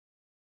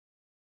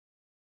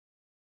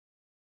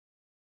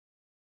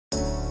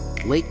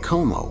Lake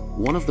Como,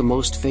 one of the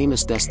most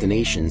famous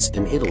destinations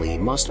in Italy,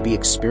 must be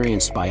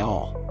experienced by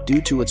all,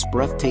 due to its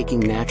breathtaking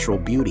natural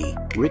beauty,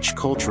 rich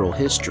cultural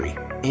history,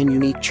 and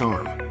unique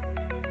charm.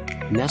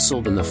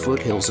 Nestled in the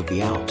foothills of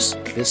the Alps,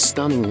 this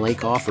stunning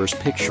lake offers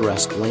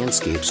picturesque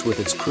landscapes with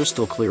its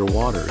crystal-clear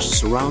waters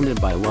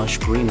surrounded by lush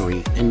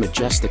greenery and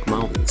majestic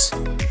mountains.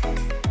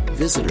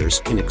 Visitors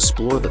can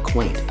explore the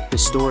quaint,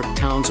 historic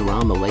towns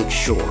around the lake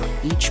shore,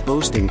 each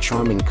boasting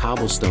charming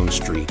cobblestone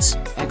streets,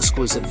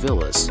 exquisite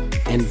villas,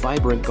 and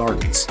vibrant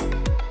gardens.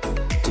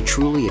 To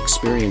truly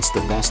experience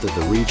the best of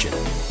the region,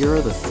 here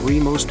are the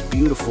 3 most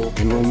beautiful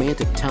and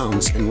romantic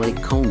towns in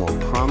Lake Como,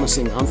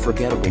 promising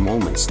unforgettable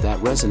moments that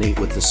resonate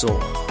with the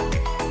soul.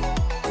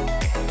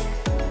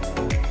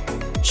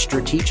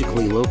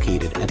 Strategically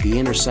located at the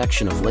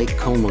intersection of Lake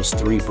Como's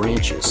 3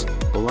 branches,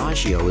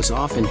 Bellagio is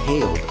often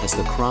hailed as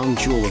the crown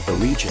jewel of the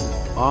region,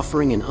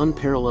 offering an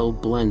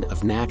unparalleled blend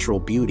of natural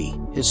beauty,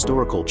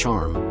 historical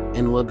charm,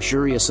 and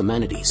luxurious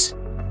amenities.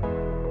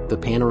 The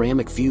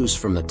panoramic views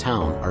from the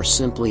town are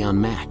simply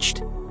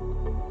unmatched.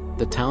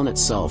 The town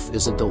itself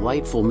is a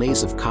delightful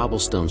maze of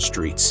cobblestone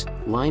streets,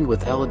 lined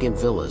with elegant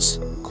villas,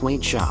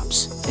 quaint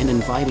shops, and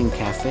inviting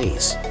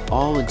cafes,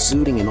 all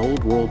exuding an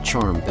old-world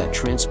charm that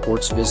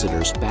transports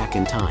visitors back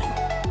in time.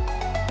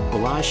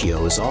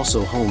 Bellagio is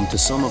also home to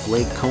some of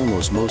Lake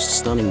Como's most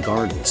stunning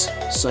gardens,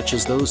 such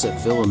as those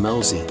at Villa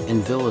Melzi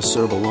and Villa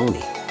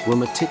Cerboloni, where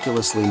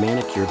meticulously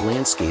manicured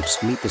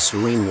landscapes meet the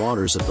serene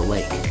waters of the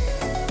lake.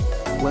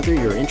 Whether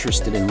you're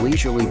interested in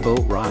leisurely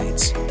boat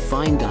rides,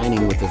 fine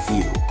dining with a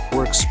view,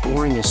 or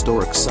exploring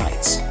historic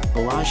sites,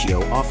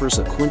 Bellagio offers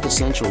a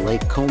quintessential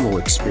Lake Como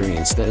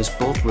experience that is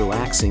both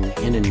relaxing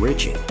and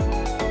enriching.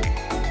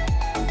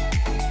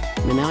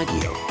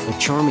 Menaggio, a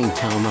charming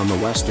town on the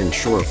western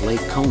shore of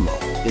Lake Como,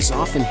 is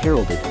often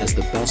heralded as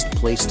the best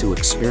place to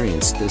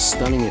experience this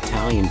stunning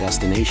Italian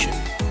destination.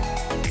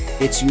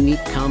 Its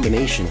unique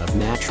combination of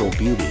natural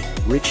beauty,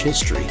 rich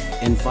history,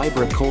 and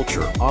vibrant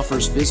culture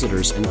offers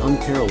visitors an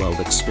unparalleled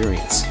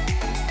experience.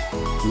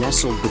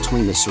 Nestled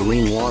between the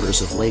serene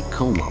waters of Lake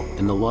Como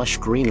and the lush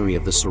greenery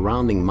of the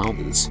surrounding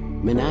mountains,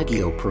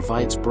 Menaggio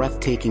provides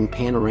breathtaking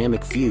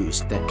panoramic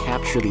views that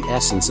capture the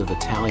essence of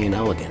Italian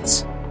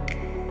elegance.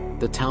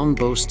 The town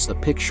boasts a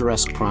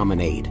picturesque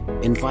promenade,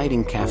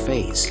 inviting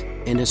cafes,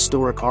 and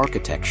historic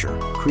architecture,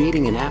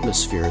 creating an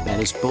atmosphere that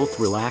is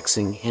both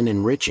relaxing and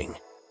enriching.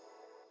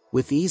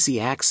 With easy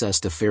access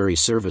to ferry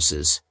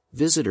services,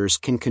 visitors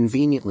can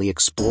conveniently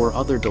explore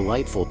other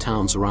delightful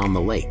towns around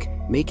the lake,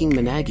 making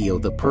Menaggio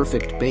the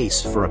perfect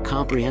base for a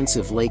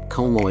comprehensive Lake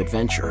Como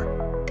adventure.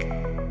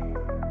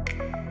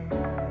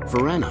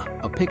 Varenna,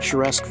 a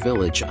picturesque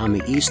village on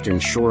the eastern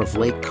shore of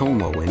Lake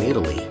Como in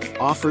Italy,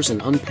 offers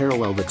an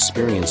unparalleled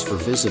experience for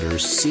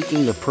visitors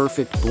seeking the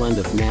perfect blend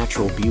of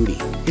natural beauty,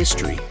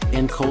 history,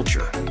 and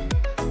culture.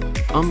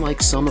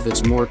 Unlike some of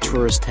its more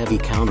tourist-heavy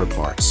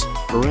counterparts,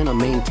 Varenna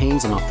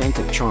maintains an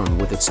authentic charm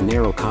with its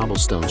narrow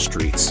cobblestone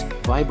streets,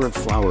 vibrant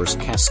flowers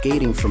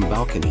cascading from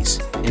balconies,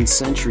 and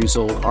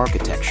centuries-old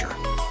architecture.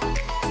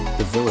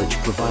 The village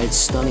provides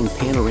stunning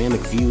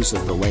panoramic views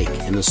of the lake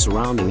and the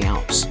surrounding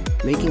Alps,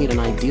 making it an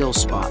ideal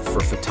spot for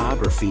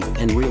photography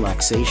and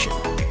relaxation.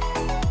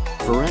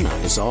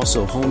 Varenna is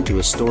also home to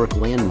historic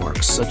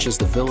landmarks such as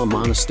the Villa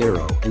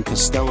Monastero and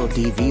Castello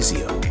di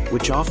Vizio,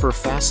 which offer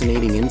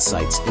fascinating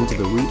insights into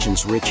the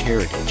region's rich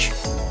heritage.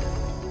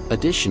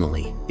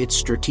 Additionally, its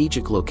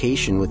strategic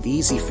location with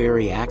easy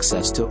ferry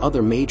access to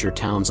other major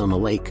towns on the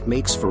lake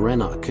makes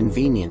Varenna a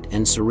convenient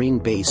and serene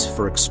base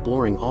for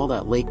exploring all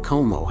that Lake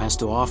Como has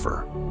to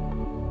offer.